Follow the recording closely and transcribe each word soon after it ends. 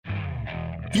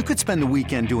You could spend the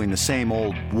weekend doing the same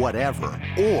old whatever,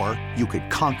 or you could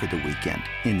conquer the weekend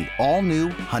in the all-new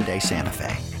Hyundai Santa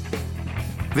Fe.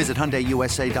 Visit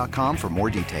HyundaiUSA.com for more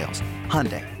details.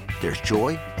 Hyundai, there's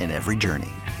joy in every journey.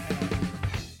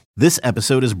 This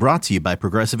episode is brought to you by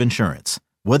Progressive Insurance.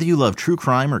 Whether you love true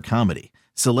crime or comedy,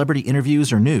 celebrity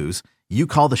interviews or news, you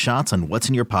call the shots on what's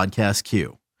in your podcast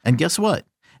queue. And guess what?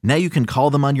 Now you can call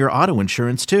them on your auto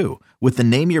insurance too with the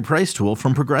Name Your Price tool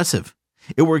from Progressive.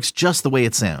 It works just the way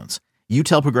it sounds. You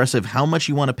tell Progressive how much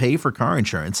you want to pay for car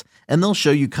insurance, and they'll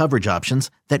show you coverage options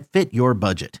that fit your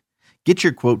budget. Get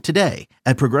your quote today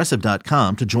at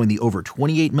Progressive.com to join the over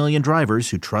 28 million drivers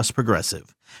who trust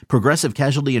Progressive. Progressive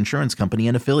Casualty Insurance Company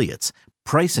and Affiliates.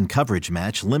 Price and coverage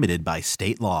match limited by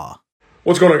state law.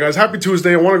 What's going on, guys? Happy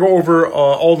Tuesday. I want to go over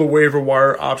all the waiver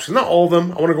wire options. Not all of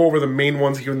them. I want to go over the main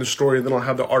ones here in the story, and then I'll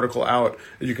have the article out,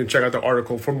 and you can check out the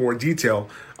article for more detail.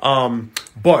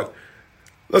 But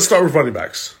let's start with running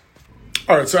backs.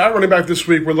 All right, so at running back this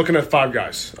week, we're looking at 5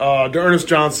 guys. D'Ernest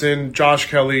Johnson, Josh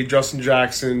Kelly, Justin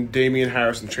Jackson, Damian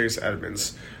Harris, and Chase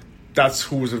Edmonds. That's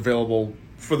who was available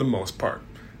for the most part.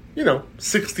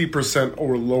 60%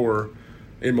 or lower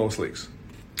in most leagues.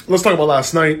 Let's talk about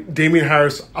last night. Damian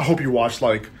Harris, I hope you watched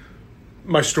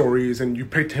my stories and you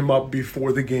picked him up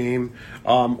before the game,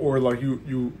 or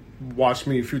you watched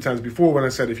me a few times before when I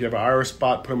said if you have an IR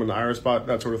spot, put him in the IR spot,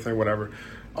 that sort of thing, whatever.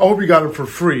 I hope you got him for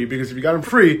free, because if you got him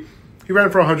free, he ran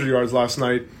for 100 yards last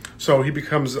night, so he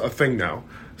becomes a thing now.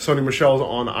 Sony Michel's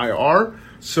on IR,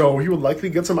 so he will likely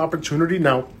get some opportunity.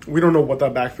 Now, we don't know what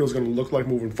that backfield is going to look like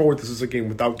moving forward. This is a game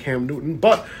without Cam Newton,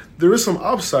 but there is some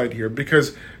upside here,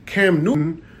 because Cam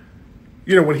Newton,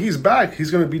 when he's back,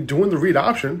 he's going to be doing the read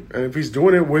option, and if he's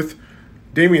doing it with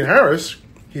Damian Harris,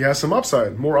 he has some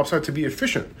upside, more upside to be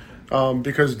efficient,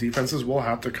 because defenses will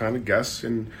have to kind of guess,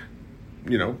 and,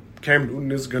 Cam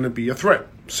Newton is going to be a threat.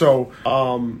 So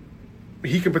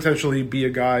he could potentially be a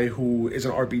guy who is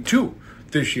an RB2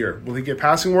 this year. Will he get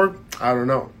passing work? I don't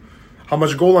know. How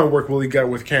much goal line work will he get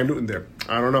with Cam Newton there?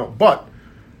 I don't know. But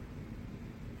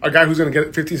a guy who's going to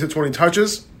get 15 to 20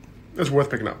 touches is worth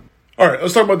picking up. All right,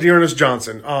 let's talk about D'Ernest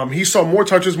Johnson. He saw more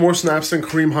touches, more snaps than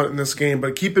Kareem Hunt in this game,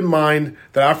 but keep in mind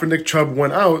that after Nick Chubb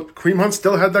went out, Kareem Hunt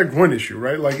still had that groin issue,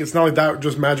 right? It's not like that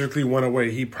just magically went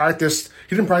away. He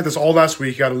didn't practice all last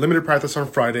week. He got a limited practice on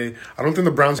Friday. I don't think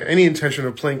the Browns had any intention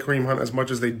of playing Kareem Hunt as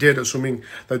much as they did, assuming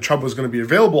that Chubb was going to be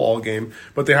available all game,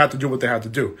 but they had to do what they had to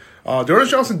do. D'Ernest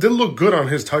Johnson did look good on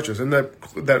his touches, and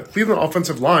that Cleveland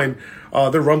offensive line,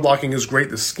 their run blocking is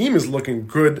great. The scheme is looking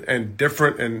good and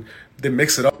different, and they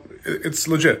mix it up. It's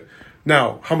legit.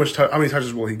 Now, how many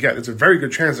touches will he get? It's a very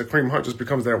good chance that Kareem Hunt just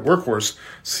becomes their workhorse,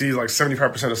 sees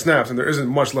 75% of snaps, and there isn't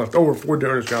much left over for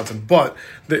D'Ernest Johnson. But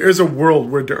there is a world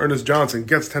where D'Ernest Johnson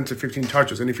gets 10 to 15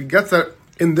 touches. And if he gets that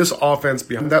in this offense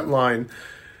behind that line,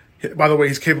 by the way,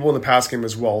 he's capable in the pass game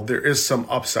as well. There is some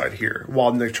upside here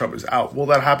while Nick Chubb is out. Will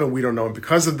that happen? We don't know. And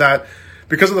because of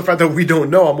the fact that we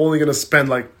don't know, I'm only going to spend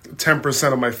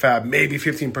 10% of my fab, maybe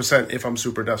 15% if I'm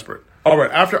super desperate. All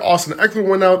right, after Austin Ekeler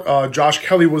went out, Josh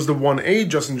Kelly was the 1A,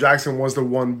 Justin Jackson was the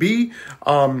 1B.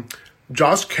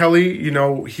 Josh Kelly,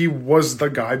 he was the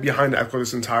guy behind Ekeler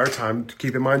this entire time.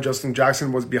 Keep in mind, Justin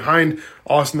Jackson was behind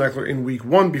Austin Ekeler in week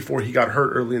 1 before he got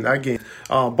hurt early in that game.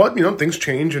 But, things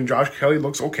change, and Josh Kelly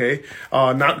looks okay.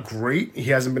 Not great. He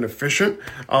hasn't been efficient.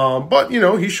 But,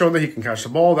 he's shown that he can catch the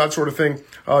ball, that sort of thing.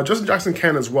 Justin Jackson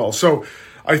can as well. So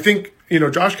I think,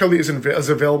 Josh Kelly is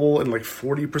available in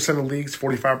 40% of leagues,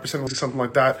 45% of leagues, something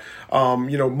like that.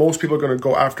 Most people are going to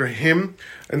go after him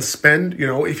and spend,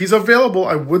 if he's available,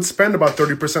 I would spend about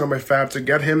 30% of my fab to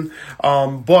get him.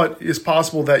 But it's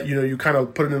possible that, you kind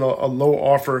of put in a low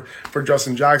offer for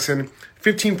Justin Jackson,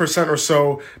 15% or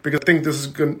so, because I think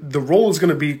the role is going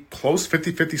to be close,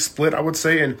 50-50 split, I would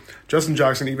say. And Justin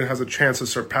Jackson even has a chance to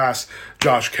surpass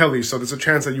Josh Kelly. So there's a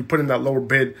chance that you put in that lower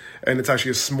bid and it's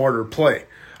actually a smarter play.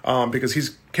 Because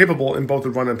he's capable in both the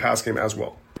run and pass game as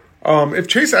well. If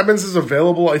Chase Edmonds is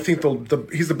available, I think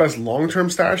he's the best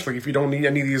long-term stash. If you don't need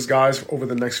any of these guys over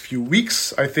the next few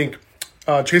weeks, I think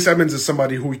Chase Edmonds is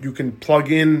somebody who you can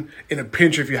plug in a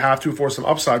pinch if you have to for some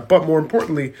upside. But more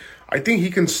importantly, I think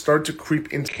he can start to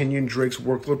creep into Kenyon Drake's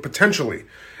workload potentially.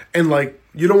 And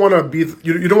you don't want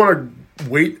to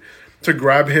wait to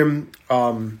grab him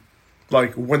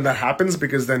when that happens,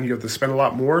 because then you have to spend a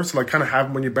lot more. So kind of have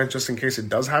him on your bench just in case it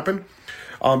does happen,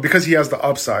 because he has the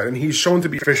upside and he's shown to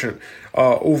be efficient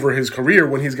over his career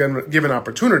when he's given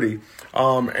opportunity.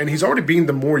 And he's already being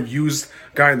the more used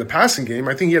guy in the passing game.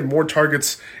 I think he had more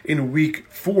targets in week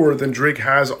 4 than Drake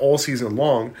has all season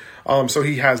long. So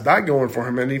he has that going for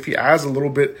him. And if he adds a little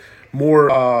bit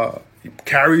more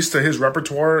carries to his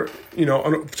repertoire,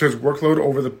 to his workload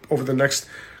over the next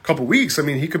couple weeks, I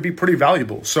mean, he could be pretty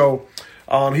valuable. So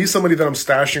he's somebody that I'm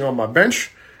stashing on my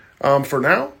bench for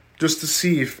now, just to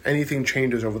see if anything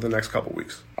changes over the next couple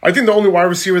weeks. I think the only wide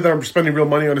receiver that I'm spending real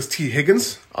money on is T.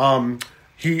 Higgins.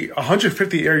 He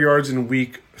 150 air yards in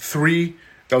week 3.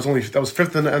 That was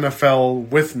fifth in the NFL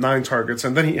with 9 targets,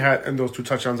 and then he had those 2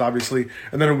 touchdowns, obviously.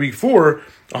 And then in week 4,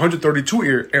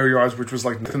 132 air yards, which was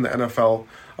like in the NFL,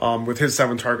 with his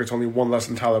 7 targets, only 1 less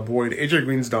than Tyler Boyd. AJ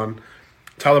Green's done.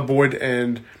 Tyler Boyd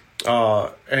and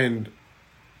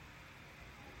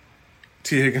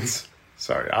T. Higgins.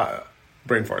 Sorry,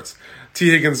 brain farts. T.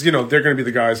 Higgins, they're going to be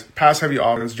the guys. Pass-heavy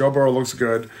offense. Joe Burrow looks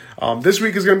good. This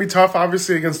week is going to be tough,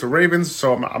 obviously, against the Ravens,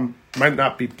 so I might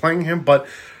not be playing him, but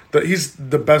he's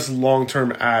the best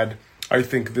long-term ad, I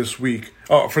think, this week,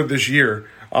 for this year.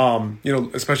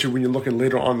 Especially when you're looking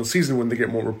later on in the season when they get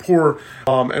more rapport,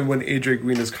 and when AJ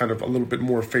Green is kind of a little bit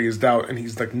more phased out and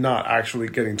he's like not actually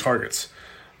getting targets.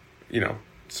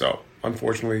 So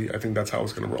unfortunately, I think that's how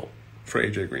it's going to roll for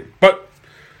AJ Green. But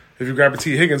if you grab a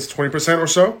T. Higgins, 20% or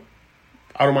so,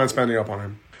 I don't mind spending up on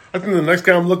him. I think the next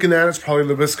guy I'm looking at is probably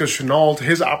Laviska Shenault.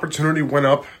 His opportunity went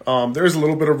up. There's a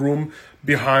little bit of room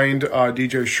behind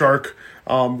DJ Shark.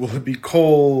 Will it be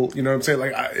Cole? You know what I'm saying?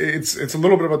 Like it's a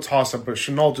little bit of a toss-up, but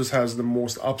Shenault just has the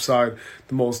most upside,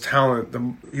 the most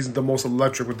talent. He's the most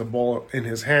electric with the ball in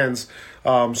his hands.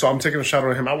 So I'm taking a shot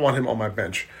on him. I want him on my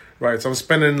bench, right? So I'm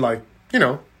spending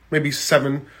maybe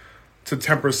 7 to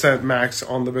 10% max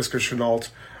on Laviska Shenault.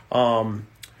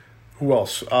 Who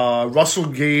else? Russell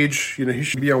Gage, he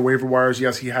should be on waiver wires.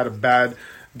 Yes, he had a bad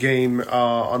game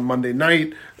on Monday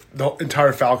night. The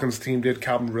entire Falcons team did.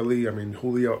 Calvin Ridley,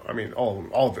 Julio,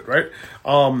 all of it, right?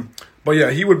 But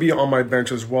yeah, he would be on my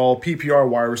bench as well. PPR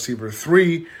wide receiver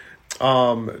 3.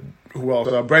 Who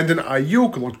else? Brandon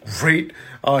Ayuk looked great.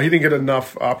 He didn't get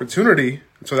enough opportunity,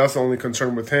 so that's the only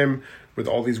concern with him. With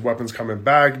all these weapons coming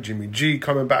back, Jimmy G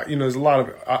coming back, there's a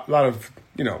lot of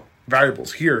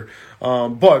variables here,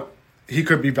 but he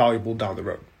could be valuable down the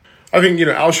road. I think,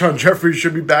 Alshon Jeffrey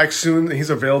should be back soon. He's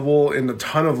available in a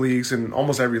ton of leagues, in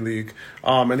almost every league.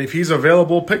 And if he's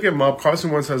available, pick him up.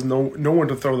 Carson Wentz has no one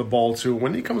to throw the ball to.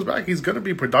 When he comes back, he's going to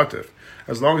be productive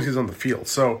as long as he's on the field.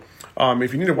 So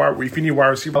if you need wide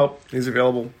receiver help, he's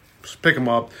available. Just pick him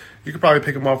up. You could probably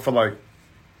pick him up for like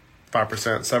 5%,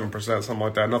 7%, something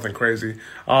like that. Nothing crazy.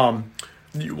 Your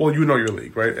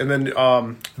league, right? And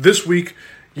then this week,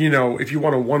 if you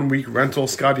want a 1-week rental,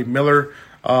 Scotty Miller,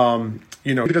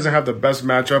 he doesn't have the best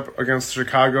matchup against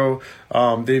Chicago.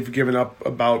 They've given up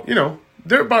about,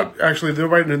 they're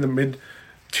right in the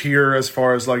mid-tier as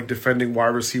far as like defending wide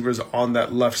receivers on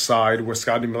that left side where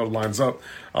Scotty Miller lines up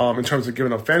in terms of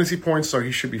giving up fantasy points, so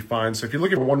he should be fine. So if you're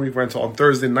looking for a 1-week rental on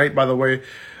Thursday night, by the way,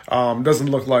 doesn't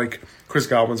look like Chris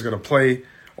Godwin's going to play.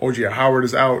 O.J. Howard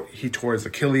is out. He tore his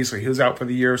Achilles, so he was out for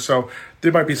the year. So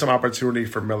there might be some opportunity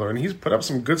for Miller. And he's put up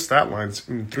some good stat lines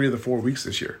in 3 of the 4 weeks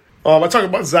this year. I talk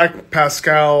about Zach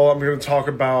Pascal. I'm going to talk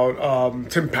about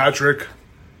Tim Patrick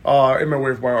in my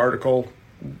waiver wire article.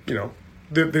 They're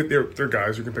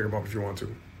guys. You can pick them up if you want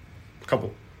to. A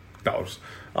couple dollars.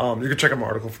 You can check out my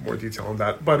article for more detail on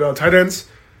that. But tight ends,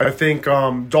 I think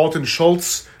Dalton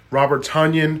Schultz, Robert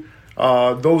Tonyan,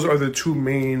 those are the 2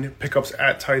 main pickups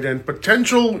at tight end.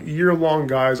 Potential year-long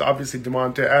guys. Obviously,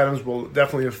 Devontae Adams will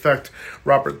definitely affect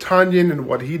Robert Tonyan and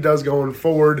what he does going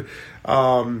forward.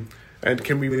 And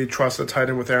can we really trust a tight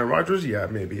end with Aaron Rodgers? Yeah,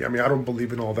 maybe. I don't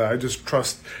believe in all that. I just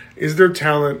trust, is there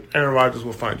talent? Aaron Rodgers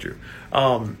will find you.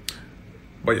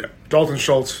 But yeah, Dalton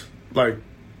Schultz,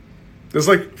 there's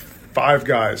 5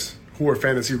 guys who are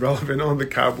fantasy relevant on the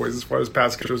Cowboys as far as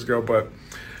pass catchers go. But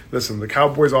listen, the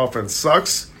Cowboys offense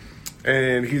sucks.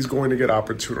 And he's going to get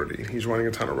opportunity. He's running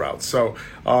a ton of routes. So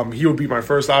he would be my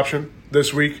first option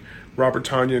this week. Robert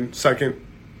Tonyan, second.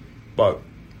 But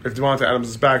if Devontae Adams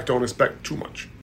is back, don't expect too much.